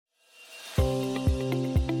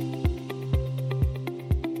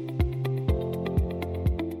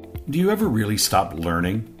Do you ever really stop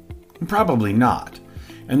learning? Probably not.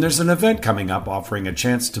 And there's an event coming up offering a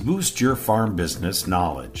chance to boost your farm business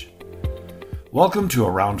knowledge. Welcome to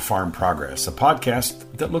Around Farm Progress, a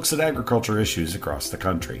podcast that looks at agriculture issues across the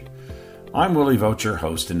country. I'm Willie Vocher,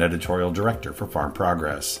 host and editorial director for Farm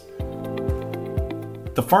Progress.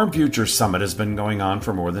 The Farm Futures Summit has been going on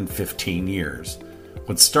for more than 15 years.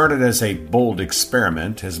 What started as a bold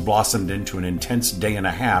experiment has blossomed into an intense day and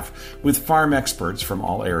a half with farm experts from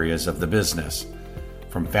all areas of the business,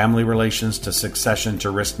 from family relations to succession to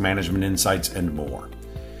risk management insights and more.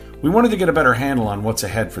 We wanted to get a better handle on what's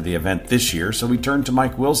ahead for the event this year, so we turned to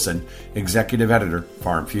Mike Wilson, executive editor,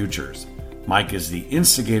 Farm Futures. Mike is the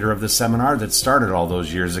instigator of the seminar that started all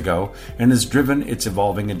those years ago and has driven its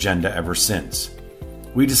evolving agenda ever since.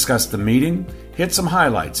 We discussed the meeting, hit some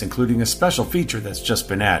highlights, including a special feature that's just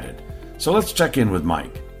been added. So let's check in with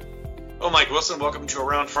Mike. Oh, Mike Wilson, welcome to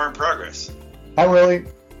Around Farm Progress. Hi, Willie.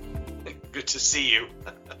 Good to see you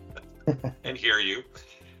and hear you.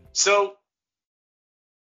 So,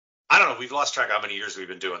 I don't know, we've lost track of how many years we've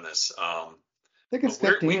been doing this. I think it's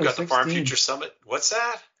 15 We've got 16. the Farm Future Summit. What's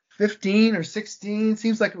that? 15 or 16.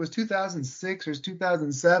 Seems like it was 2006 or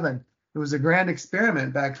 2007. It was a grand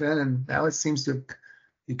experiment back then, and now it seems to have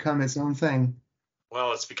become its own thing.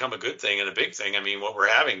 Well, it's become a good thing and a big thing. I mean, what we're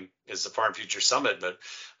having is the Farm Future Summit, but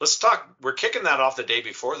let's talk. We're kicking that off the day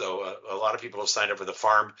before, though. A lot of people have signed up for the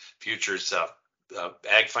Farm Futures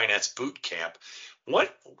Ag Finance Boot Camp.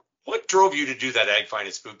 What drove you to do that Ag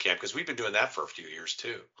Finance Boot Camp? Because we've been doing that for a few years,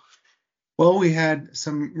 too. Well, we had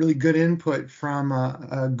some really good input from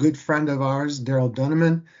a good friend of ours, Daryl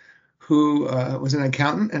Dunneman, who was an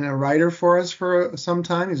accountant and a writer for us for some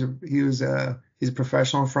time. He's a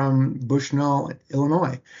professional from Bushnell,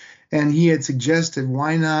 Illinois. And he had suggested,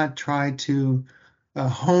 why not try to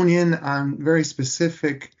hone in on very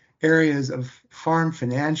specific areas of farm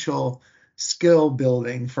financial skill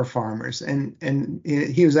building for farmers. And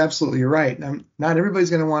he was absolutely right. Now, not everybody's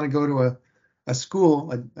going to want to go to a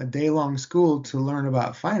school, a day-long school to learn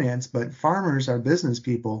about finance, but farmers are business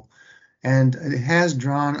people. And it has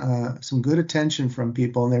drawn some good attention from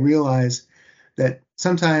people, and they realize that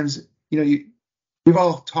sometimes, we've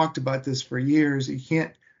all talked about this for years. You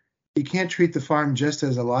can't treat the farm just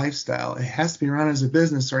as a lifestyle. It has to be run as a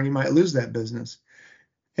business, or you might lose that business.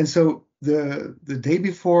 And so the day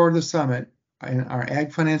before the summit, in our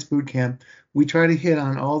Ag Finance Boot Camp, we try to hit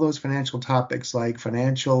on all those financial topics like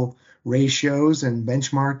financial ratios and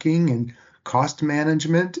benchmarking and cost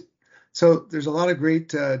management. So there's a lot of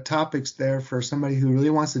great topics there for somebody who really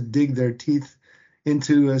wants to dig their teeth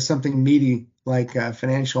into something meaty like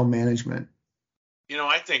financial management.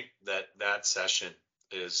 I think that session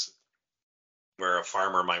is where a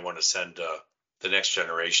farmer might want to send the next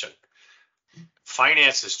generation.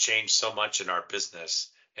 Finance has changed so much in our business,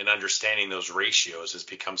 and understanding those ratios has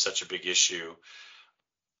become such a big issue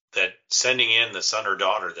that sending in the son or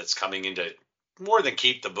daughter that's coming in to more than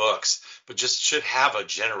keep the books, but just should have a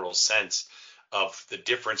general sense of the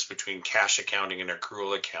difference between cash accounting and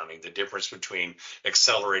accrual accounting, the difference between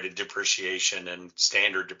accelerated depreciation and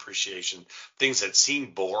standard depreciation, things that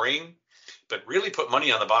seem boring, but really put money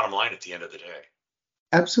on the bottom line at the end of the day.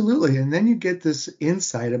 Absolutely. And then you get this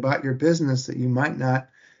insight about your business that you might not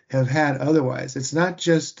have had otherwise. It's not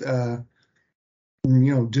just, doing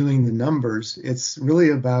the numbers. It's really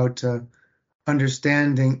about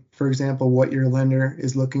understanding, for example, what your lender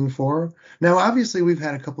is looking for. Now, obviously, we've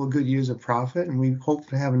had a couple of good years of profit, and we hope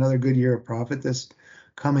to have another good year of profit this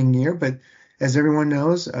coming year. But as everyone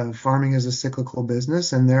knows, farming is a cyclical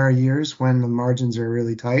business, and there are years when the margins are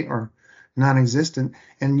really tight or non-existent,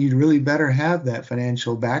 and you'd really better have that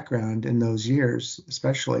financial background in those years,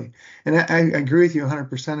 especially. And I agree with you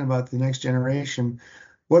 100% about the next generation.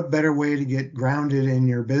 What better way to get grounded in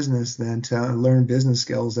your business than to learn business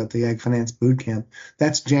skills at the Ag Finance Boot Camp?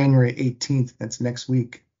 That's January 18th. That's next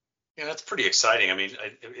week. Yeah, that's pretty exciting. I mean,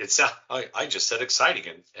 I just said exciting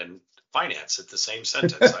and finance at the same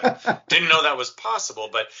sentence. I didn't know that was possible,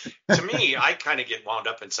 but to me, I kind of get wound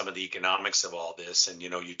up in some of the economics of all this. And,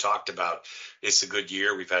 you talked about it's a good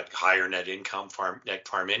year. We've had higher net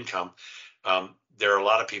farm income. There are a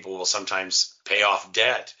lot of people who will sometimes pay off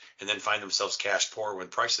debt and then find themselves cash poor when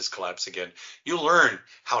prices collapse again. You learn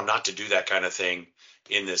how not to do that kind of thing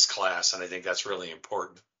in this class, and I think that's really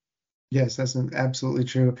important. Yes, that's absolutely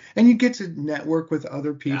true. And you get to network with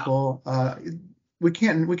other people. Yeah. We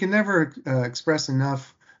can never express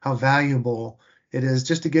enough how valuable it is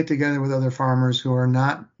just to get together with other farmers who are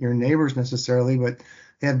not your neighbors necessarily, but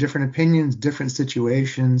they have different opinions, different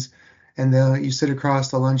situations, and you sit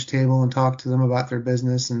across the lunch table and talk to them about their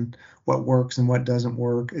business and what works and what doesn't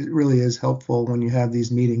work. It really is helpful when you have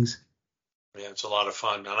these meetings. Yeah, it's a lot of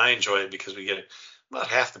fun, and I enjoy it because we get about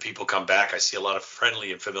half the people come back. I see a lot of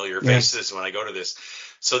friendly and familiar Yeah. faces when I go to this.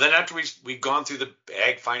 So then after we've gone through the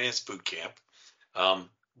Ag Finance Boot Camp, um,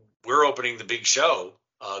 we're opening the big show,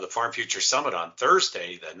 the Farm Future Summit on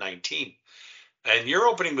Thursday, the 19th. And you're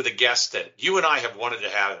opening with a guest that you and I have wanted to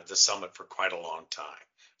have at the summit for quite a long time.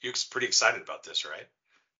 You're pretty excited about this, right?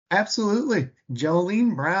 Absolutely.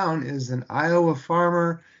 Jolene Brown is an Iowa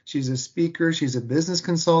farmer. She's a speaker. She's a business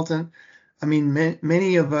consultant. I mean,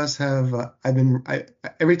 many of us have.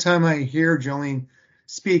 Every time I hear Jolene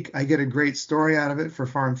speak, I get a great story out of it for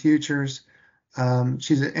Farm Futures.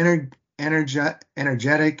 She's an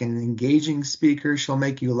energetic and engaging speaker. She'll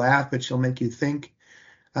make you laugh, but she'll make you think.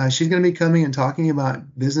 She's going to be coming and talking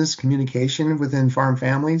about business communication within farm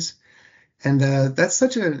families, and that's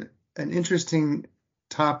such an interesting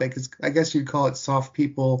topic. I guess you'd call it soft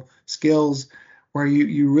people skills, where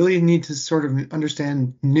you really need to sort of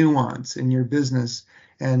understand nuance in your business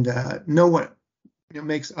and know what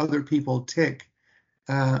makes other people tick.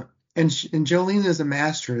 And Jolene is a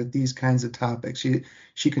master at these kinds of topics.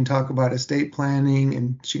 She can talk about estate planning,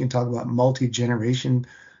 and she can talk about multi-generation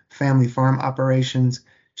family farm operations.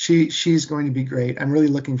 She's going to be great. I'm really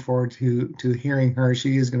looking forward to hearing her.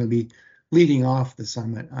 She is going to be leading off the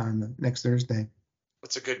summit on the next Thursday.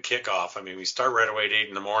 It's a good kickoff. I mean, we start right away at 8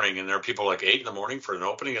 in the morning, and there are people like 8 in the morning for an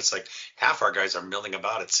opening. It's like half our guys are milling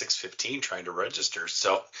about at 6:15 trying to register.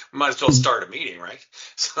 So we might as well start a meeting, right?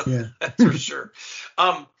 So Yeah. that's for sure.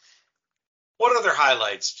 What other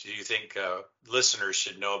highlights do you think listeners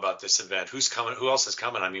should know about this event? Who's coming? Who else is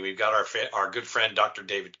coming? I mean, we've got our good friend Dr.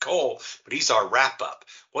 David Cole, but he's our wrap up.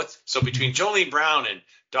 So between Jolene Brown and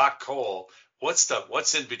Doc Cole, what's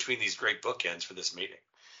in between these great bookends for this meeting?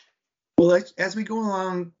 Well, as we go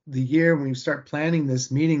along the year, when we start planning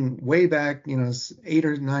this meeting way back, 8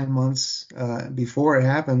 or 9 months before it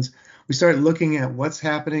happens, we start looking at what's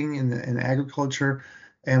happening in agriculture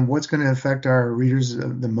and what's going to affect our readers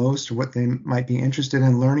the most, or what they might be interested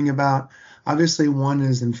in learning about. Obviously, one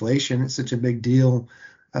is inflation. It's such a big deal.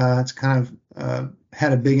 It's kind of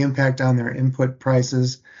had a big impact on their input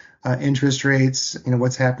prices, interest rates,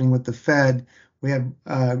 what's happening with the Fed. We have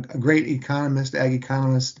a great ag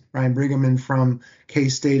economist, Ryan Brigham from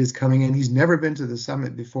K-State is coming in. He's never been to the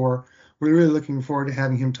summit before. We're really looking forward to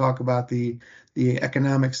having him talk about the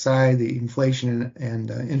economic side, the inflation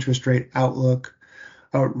and interest rate outlook.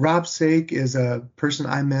 Rob Sake is a person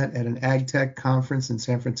I met at an ag tech conference in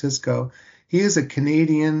San Francisco. He is a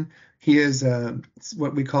Canadian. He is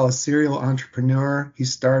what we call a serial entrepreneur. He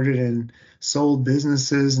started and sold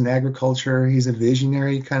businesses in agriculture. He's a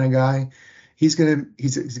visionary kind of guy. He's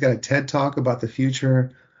got a TED Talk about the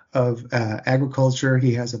future of agriculture.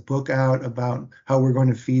 He has a book out about how we're going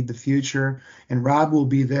to feed the future. And Rob will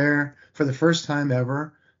be there for the first time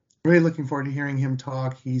ever. Really looking forward to hearing him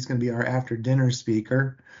talk. He's going to be our after dinner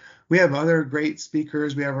speaker. We have other great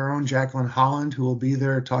speakers. We have our own Jacqueline Holland, who will be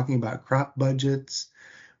there talking about crop budgets.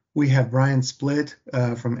 We have Brian Splitt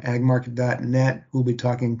from agmarket.net, who will be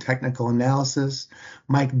talking technical analysis.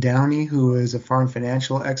 Mike Downey, who is a farm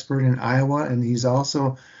financial expert in Iowa, and he's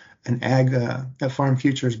also a Farm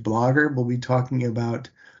Futures blogger, will be talking about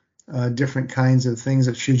different kinds of things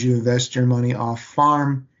that should you invest your money off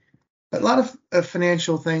farm. A lot of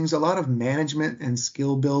financial things, a lot of management and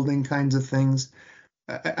skill building kinds of things.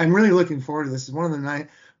 I'm really looking forward to this. It's one of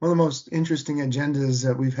the most interesting agendas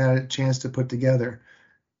that we've had a chance to put together.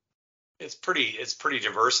 It's pretty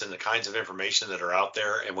diverse in the kinds of information that are out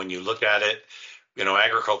there. And when you look at it,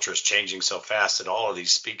 agriculture is changing so fast that all of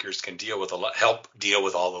these speakers can help deal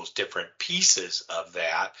with all those different pieces of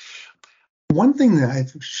that. One thing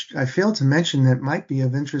that I failed to mention that might be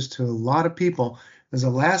of interest to a lot of people as a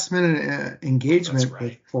last minute engagement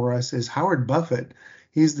for us is Howard Buffett.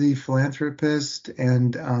 He's the philanthropist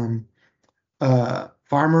and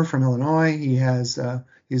farmer from Illinois. He's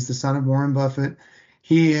the son of Warren Buffett.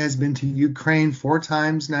 He has been to Ukraine 4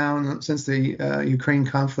 times now since the Ukraine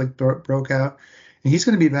conflict broke out. And he's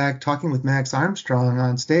going to be back talking with Max Armstrong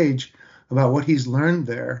on stage about what he's learned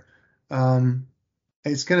there. I think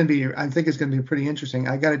it's going to be pretty interesting.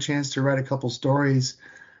 I got a chance to write a couple stories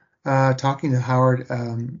talking to Howard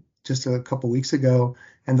just a couple weeks ago,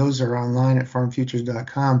 and those are online at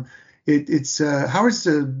farmfutures.com. Howard's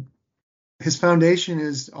his foundation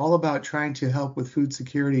is all about trying to help with food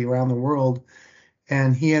security around the world.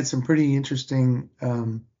 And he had some pretty interesting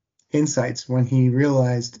insights when he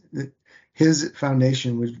realized that his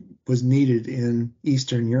foundation was needed in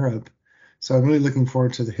Eastern Europe. So I'm really looking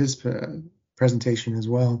forward to his presentation as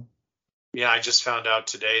well. Yeah, I just found out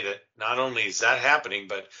today that not only is that happening,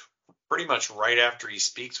 but pretty much right after he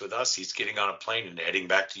speaks with us, he's getting on a plane and heading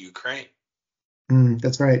back to Ukraine.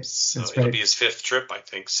 That's right. So That's it'll right. be his 5th trip, I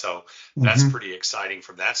think. So that's Hmm. pretty exciting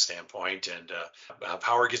from that standpoint. And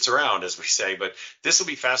power gets around, as we say. But this will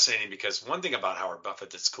be fascinating because one thing about Howard Buffett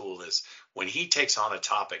that's cool is when he takes on a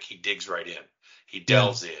topic, he digs right in. He Yeah,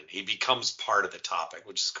 delves in. He becomes part of the topic,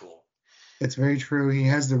 which is cool. it's very true. He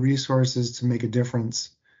has the resources to make a difference.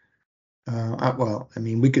 Well, I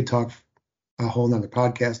mean, we could talk a whole nother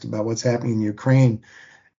podcast about what's happening in Ukraine.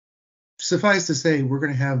 Suffice to say, we're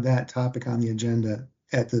going to have that topic on the agenda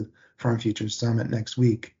at the Farm Futures Summit next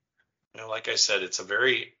week. Like I said, it's a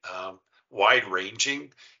very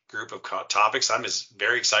wide-ranging group of topics. I'm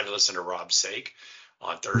very excited to listen to Rob Sake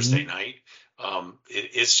on Thursday night.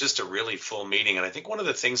 It's just a really full meeting, and I think one of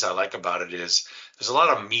the things I like about it is there's a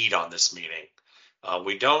lot of meat on this meeting.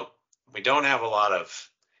 We don't have a lot of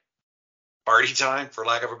party time, for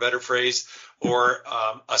lack of a better phrase, or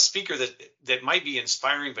a speaker that might be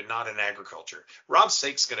inspiring but not in agriculture. Rob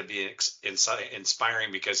Sake's going to be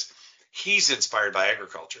inspiring because he's inspired by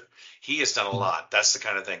agriculture. He has done a lot. That's the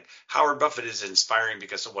kind of thing. Howard Buffett is inspiring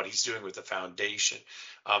because of what he's doing with the foundation.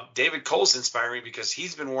 David Cole's inspiring because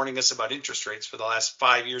he's been warning us about interest rates for the last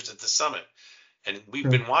 5 years at the summit. And we've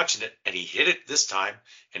been watching it, and he hit it this time,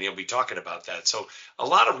 and he'll be talking about that. So a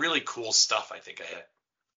lot of really cool stuff, I think, ahead.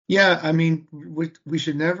 Yeah, I mean, we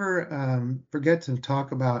should never forget to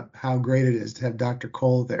talk about how great it is to have Dr.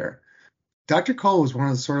 Cole there. Dr. Cole was one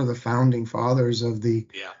of the founding fathers of the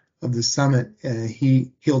summit.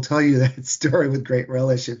 He'll tell you that story with great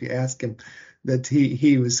relish if you ask him. That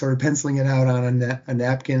he was sort of penciling it out on a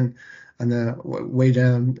napkin on the way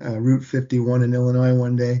down Route 51 in Illinois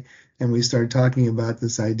one day, and we started talking about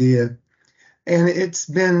this idea, and it's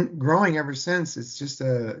been growing ever since. It's just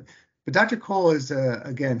but Dr. Cole is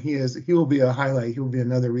again, he will be a highlight. He will be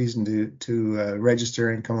another reason to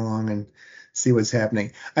register and come along and see what's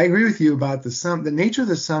happening. I agree with you about the summit. The nature of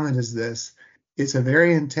the summit is this: it's a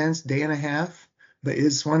very intense day and a half, but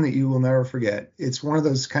it's one that you will never forget. It's one of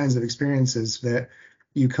those kinds of experiences that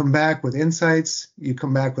you come back with insights, you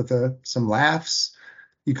come back with some laughs,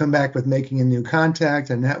 you come back with making a new contact,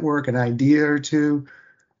 a network, an idea or two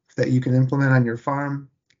that you can implement on your farm.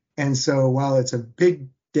 And so while it's a big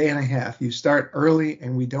day and a half, you start early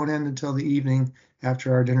and we don't end until the evening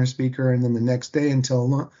after our dinner speaker, and then the next day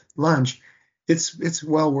until lunch. It's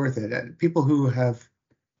well worth it. People who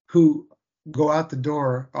go out the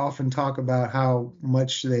door often talk about how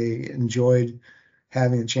much they enjoyed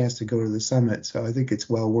having a chance to go to the summit. So I think it's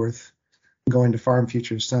well worth going to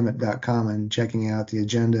farmfuturesummit.com and checking out the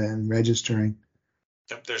agenda and registering.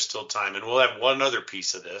 Yep, there's still time. And we'll have one other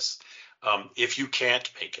piece of this. If you can't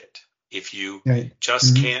make it, if you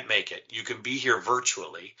just can't make it, you can be here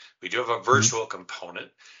virtually. We do have a virtual component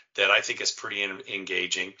that I think is pretty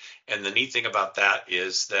engaging. And the neat thing about that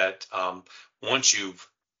is that once you've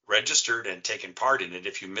registered and taken part in it,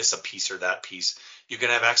 if you miss a piece or that piece, you can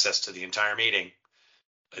have access to the entire meeting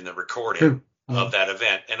and the recording of that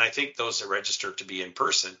event. And I think those that register to be in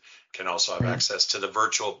person can also have access to the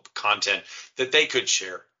virtual content that they could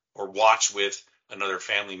share or watch with another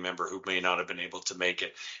family member who may not have been able to make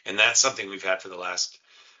it. And that's something we've had for the last,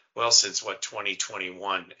 since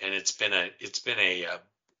 2021. And it's been an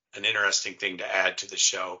interesting thing to add to the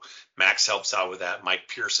show. Max helps out with that. Mike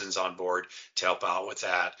Pearson's on board to help out with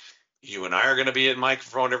that. You and I are going to be at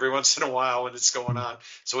microphone every once in a while when it's going on.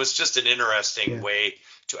 So it's just an interesting way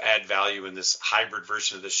to add value in this hybrid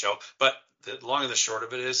version of the show. But the long and the short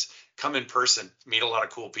of it is come in person, meet a lot of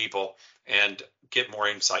cool people, and get more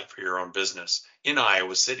insight for your own business in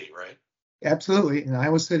Iowa City, right? Absolutely. In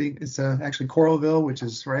Iowa City. It's actually Coralville, which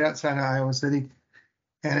is right outside of Iowa City.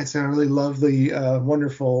 And it's a really lovely,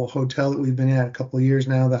 wonderful hotel that we've been at a couple of years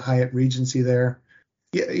now, the Hyatt Regency there.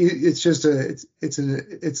 Yeah, it's just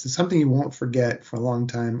it's something you won't forget for a long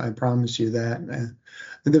time. I promise you that.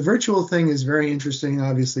 The virtual thing is very interesting,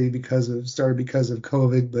 obviously, because of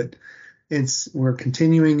COVID, but we're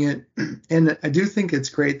continuing it. And I do think it's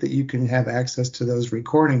great that you can have access to those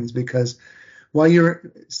recordings, because while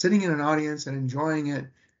you're sitting in an audience and enjoying it,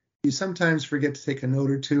 you sometimes forget to take a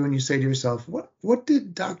note or two, and you say to yourself, what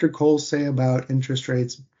did Dr. Cole say about interest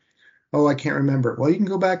rates? Oh, I can't remember. Well, you can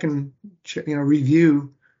go back and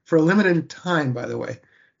review for a limited time, by the way.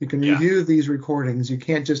 You can review these recordings. You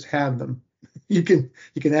can't just have them. You can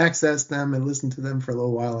access them and listen to them for a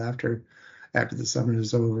little while after the summit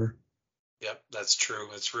is over. Yep, that's true.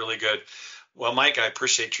 It's really good. Well, Mike, I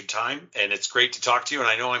appreciate your time, and it's great to talk to you. And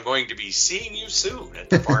I know I'm going to be seeing you soon at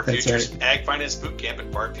the Farm Futures Ag Finance Boot Camp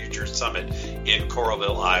and Farm Futures Summit in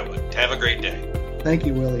Coralville, Iowa. Have a great day. Thank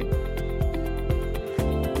you, Willie.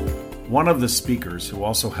 One of the speakers who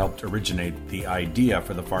also helped originate the idea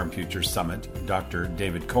for the Farm Futures Summit, Dr.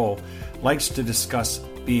 David Cole, likes to discuss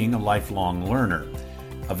being a lifelong learner.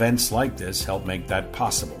 Events like this help make that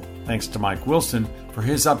possible. Thanks to Mike Wilson for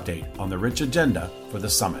his update on the rich agenda for the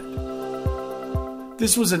summit.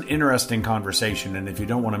 This was an interesting conversation, and if you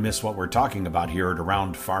don't want to miss what we're talking about here at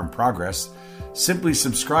Around Farm Progress, simply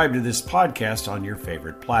subscribe to this podcast on your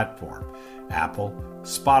favorite platform: Apple,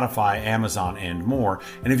 Spotify, Amazon, and more.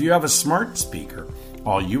 And if you have a smart speaker,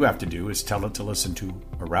 all you have to do is tell it to listen to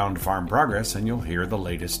Around Farm Progress, and you'll hear the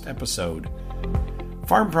latest episode.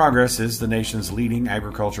 Farm Progress is the nation's leading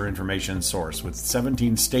agriculture information source with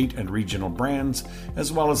 17 state and regional brands,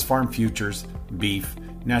 as well as Farm Futures, Beef,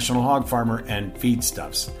 National Hog Farmer, and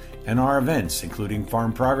Feedstuffs, and our events including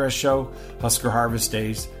Farm Progress Show, Husker Harvest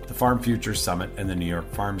Days, the Farm Futures Summit, and the New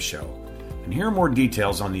York Farm Show. And here are more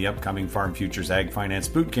details on the upcoming Farm Futures Ag Finance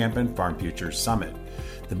Bootcamp and Farm Futures Summit.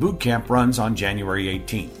 The bootcamp runs on January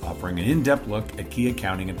 18th, offering an in-depth look at key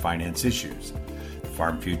accounting and finance issues.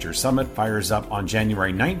 Farm Futures Summit fires up on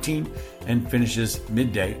January 19th and finishes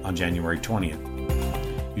midday on January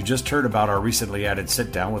 20th. You just heard about our recently added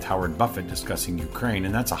sit-down with Howard Buffett discussing Ukraine,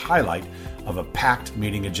 and that's a highlight of a packed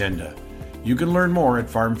meeting agenda. You can learn more at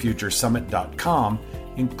farmfuturesummit.com,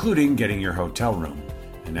 including getting your hotel room.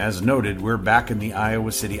 And as noted, we're back in the Iowa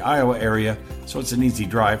City, Iowa area, so it's an easy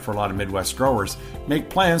drive for a lot of Midwest growers. Make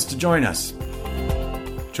plans to join us.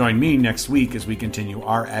 Join me next week as we continue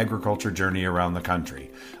our agriculture journey around the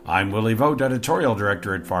country. I'm Willie Vogt, Editorial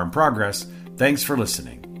Director at Farm Progress. Thanks for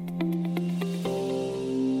listening.